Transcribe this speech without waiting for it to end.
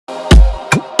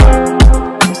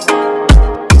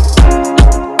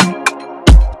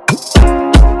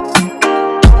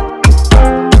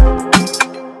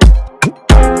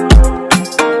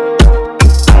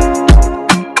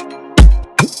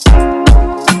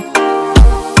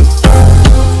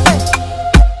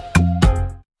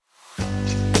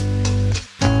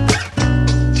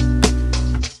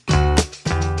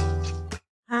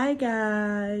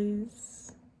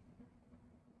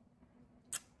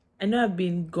I know I've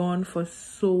been gone for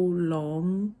so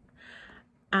long,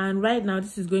 and right now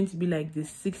this is going to be like the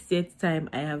 60th time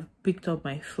I have picked up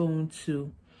my phone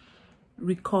to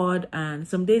record, and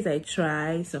some days I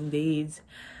try, some days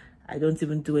I don't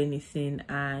even do anything.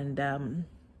 And I'm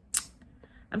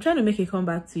trying to make a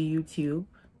comeback to YouTube,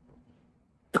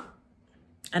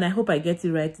 and I hope I get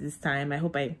it right this time. I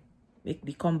hope I make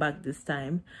the comeback this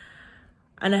time,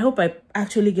 and I hope I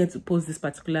actually get to post this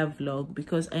particular vlog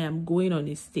because I am going on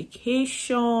a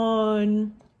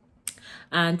staycation,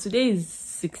 and today is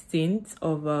 16th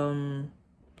of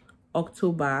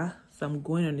October, so I'm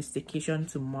going on a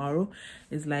staycation tomorrow.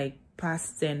 It's like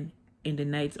past 10 in the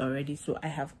night already, so I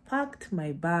have packed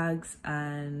my bags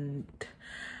and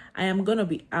I am gonna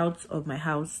be out of my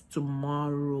house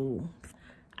tomorrow.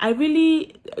 I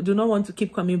really do not want to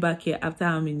keep coming back here after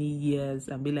how many years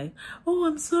and be like, oh,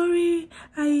 I'm sorry,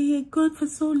 I gone for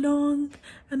so long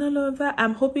and all of that.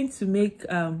 I'm hoping to make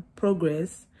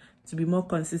progress, to be more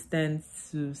consistent,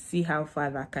 to see how far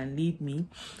that can lead me.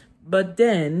 But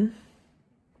then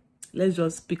let's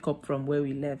just pick up from where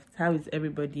we left. How is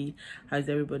everybody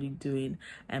doing?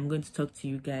 I'm going to talk to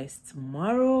you guys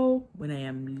tomorrow when I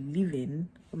am leaving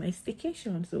for my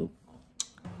staycation. So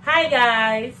hi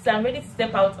guys, so I'm ready to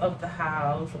step out of the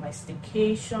house for my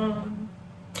staycation.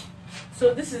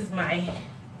 So this is my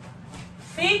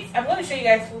fit. I'm going to show you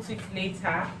guys full fit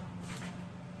later,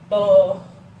 but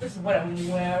this is what I'm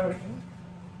wearing.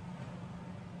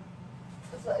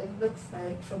 That's what it looks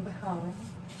like from behind.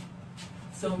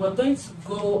 So we're going to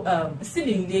go still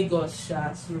in Lagos,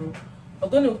 so we're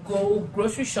going to go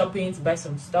grocery shopping to buy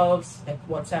some stuffs like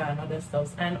water and other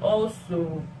stuff, and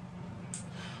also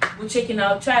we're checking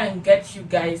out, try and get you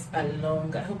guys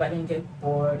along. I hope I don't get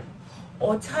bored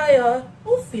or tired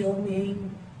of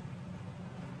filming.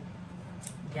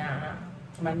 Yeah,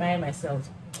 I'm admiring myself.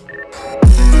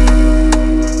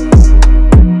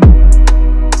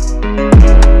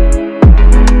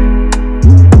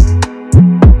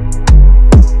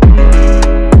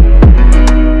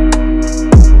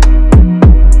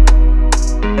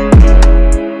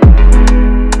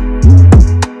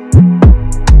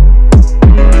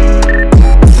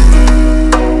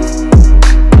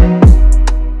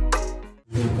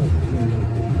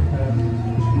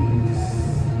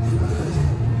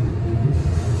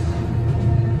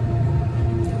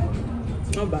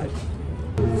 Not bad.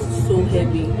 So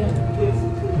heavy.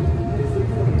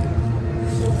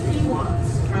 So he wants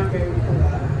cranberry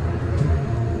cola,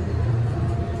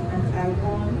 and I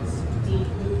want the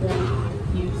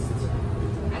used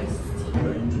iced tea.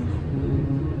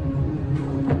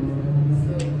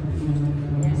 So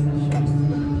here's the shot.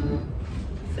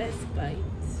 First bite.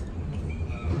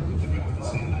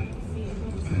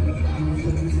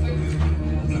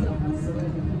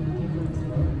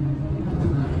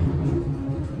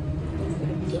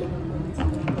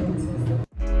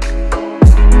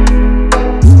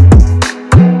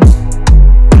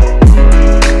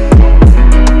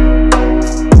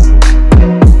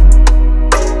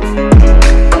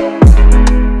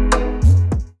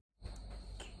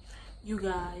 You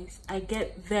guys, I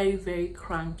get very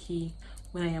cranky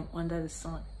when I am under the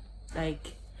sun.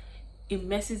 Like, it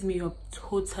messes me up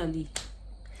totally.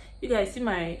 You guys see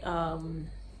my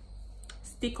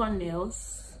stick-on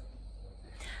nails?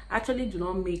 I actually do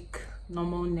not make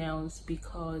normal nails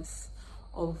because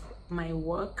of my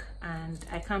work, and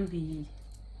I can't be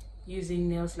using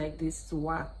nails like this to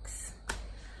wax.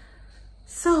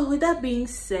 So with that being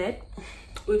said,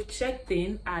 we've checked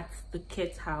in at the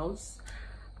Kate house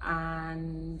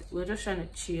and we're just trying to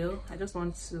chill. I just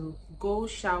want to go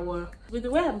shower. With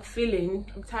the way I'm feeling,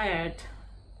 I'm tired.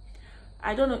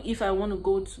 I don't know if I want to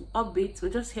go to Upbeat. We're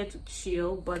just here to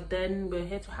chill, but then we're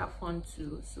here to have fun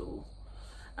too. So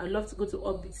I'd love to go to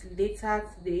Upbeat later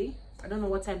today. I don't know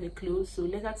what time they close, so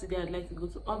later today I'd like to go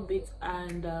to Upbeat,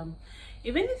 and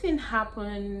if anything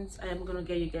happens, I'm gonna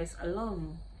get you guys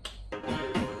along. The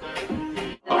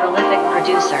prolific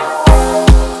producer.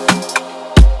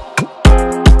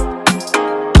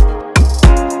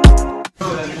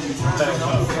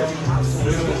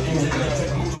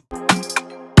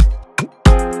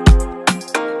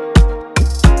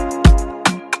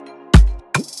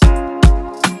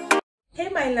 Hey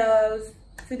my loves,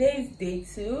 today is day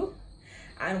 2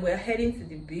 and we're heading to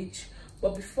the beach.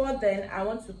 But before then, I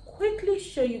want to quickly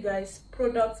show you guys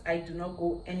products I do not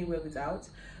go anywhere without.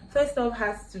 First off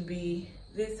has to be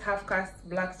this half-cast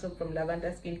black soap from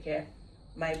Lavender Skincare,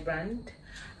 my brand,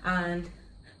 and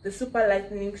the super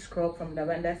lightening scrub from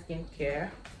Lavender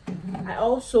Skincare. I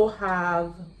also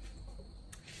have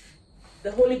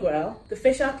the Holy Grail, the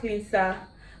facial cleanser,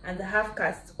 and the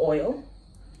half-cast oil.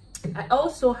 I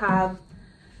also have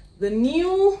the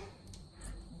new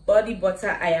body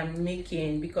butter I am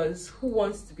making, because who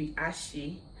wants to be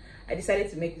ashy? I decided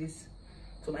to make this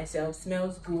for myself.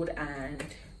 Smells good, and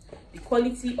the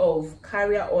quality of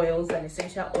carrier oils and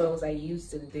essential oils I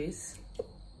used in this,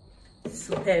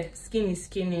 superb. Skin is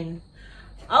skinning.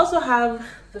 I also have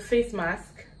the face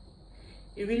mask.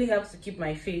 It really helps to keep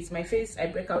my face I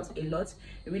break out a lot.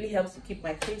 It really helps to keep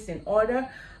my face in order.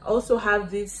 I also have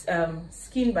this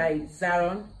Skin by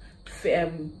Zaron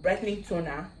brightening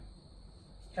toner.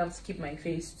 Helps keep my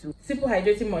face too. Simple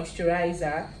hydrating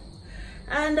moisturizer.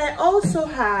 And I also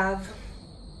have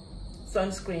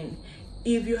sunscreen.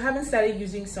 If you haven't started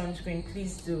using sunscreen,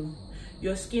 please do.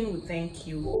 Your skin will thank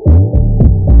you.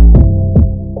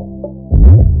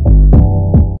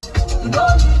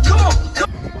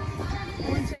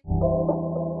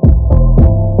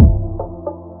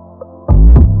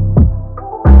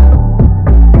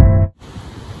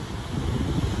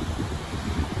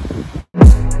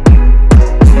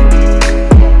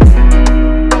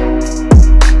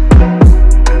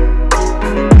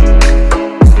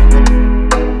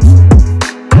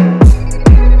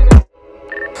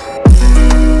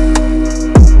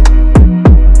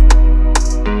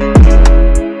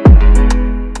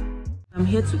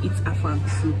 To eat afang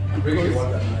soup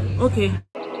because, okay.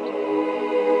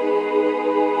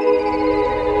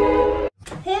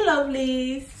 Hey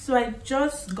lovelies, so I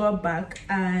just got back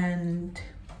and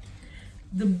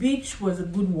the beach was a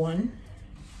good one,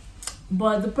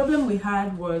 but the problem we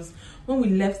had was when we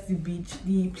left the beach,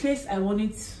 the place I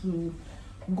wanted to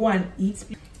go and eat,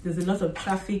 there's a lot of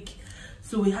traffic,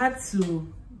 so we had to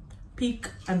pick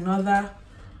another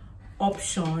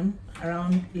option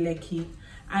around Lekki.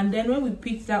 And then when we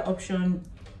picked that option,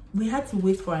 we had to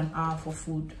wait for an hour for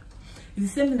food. It's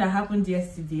the same thing that happened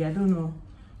yesterday. I don't know.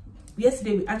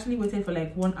 Yesterday, we actually waited for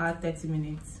like 1 hour, 30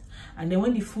 minutes. And then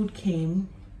when the food came,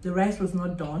 the rice was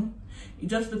not done. It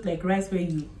just looked like rice where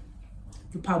you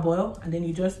parboil and then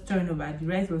you just turn over. The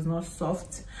rice was not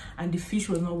soft and the fish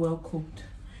was not well cooked.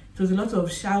 It was a lot of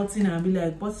shouting and be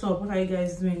like, what's up? What are you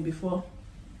guys doing? Before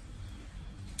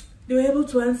they were able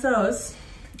to answer us.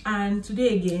 And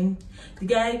today again, the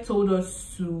guy told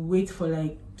us to wait for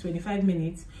like 25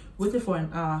 minutes. Waited for an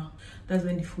hour. That's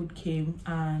when the food came,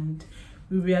 and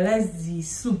we realized the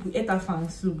soup, we ate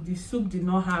afang soup. The soup did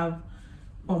not have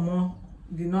pomo,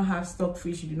 did not have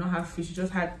stockfish, did not have fish. It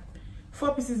just had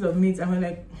 4 pieces of meat, and we're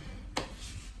like,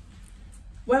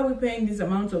 why are we paying this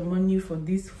amount of money for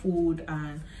this food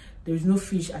and there's no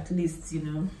fish at least, you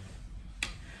know?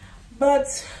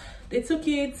 But they took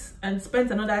it and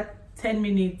spent another 10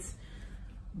 minutes,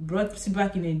 brought it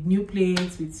back in a new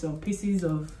plate with some pieces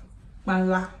of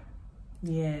panga.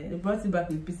 Yeah, they brought it back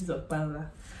with pieces of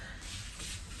panga.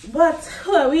 But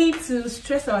who are we to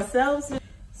stress ourselves?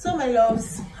 So my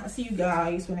loves, I'll see you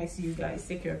guys when I see you guys.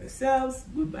 Take care of yourselves.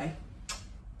 Goodbye.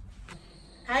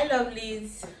 Hi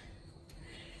lovelies.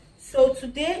 So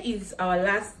today is our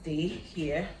last day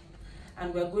here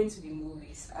and we're going to the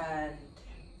movies, and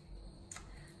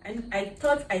I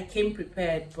thought I came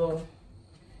prepared, but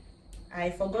I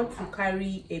forgot to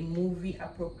carry a movie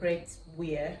appropriate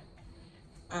wear,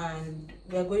 and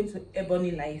we're going to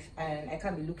Ebony Life and I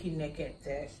can't be looking naked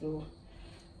there, so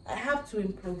I have to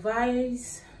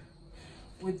improvise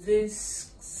with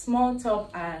this small top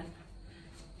and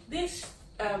this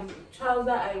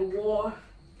trouser I wore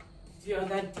the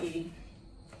other day.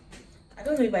 I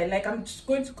don't know if I like, I'm just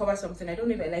going to cover something. I don't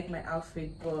know if I like my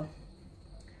outfit, but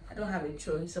I don't have a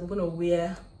choice. I'm gonna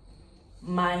wear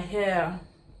my hair.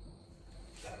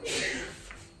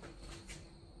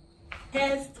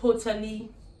 Hair's totally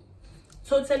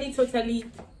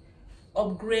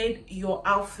upgrade your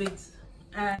outfit.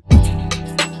 And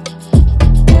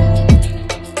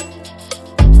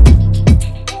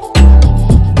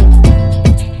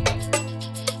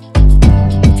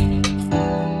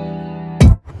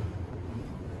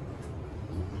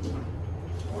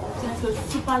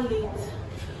super late.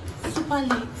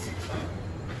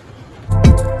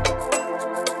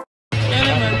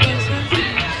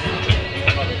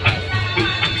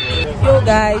 Yo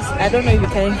guys, I don't know if you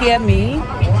can hear me,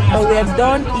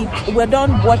 but we're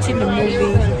done watching the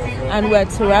movie and we're at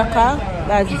Turaka,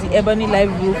 that's the Ebony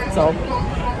Live rooftop,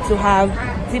 to have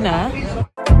dinner.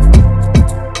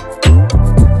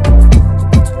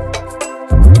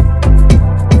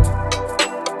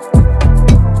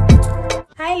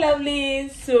 Hi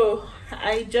lovelies, so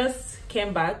I just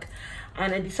came back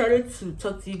and I decided to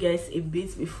talk to you guys a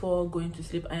bit before going to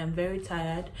sleep. I am very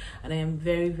tired and I am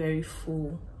very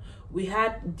full. We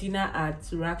had dinner at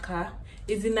Turaka.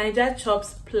 It's the Niger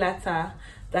chops platter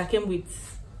that came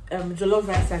with jollof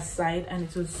rice aside, and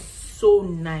it was so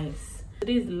nice.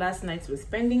 Today is the last night we're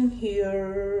spending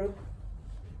here.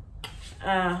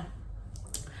 I'm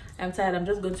tired. I'm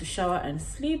just going to shower and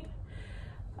sleep.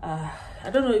 I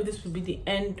don't know if this will be the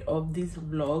end of this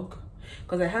vlog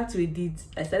because I have to edit.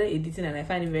 I started editing and I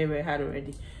find it very, very hard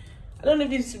already. I don't know if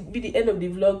this will be the end of the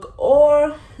vlog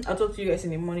or I'll talk to you guys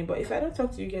in the morning. But if I don't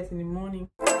talk to you guys in the morning,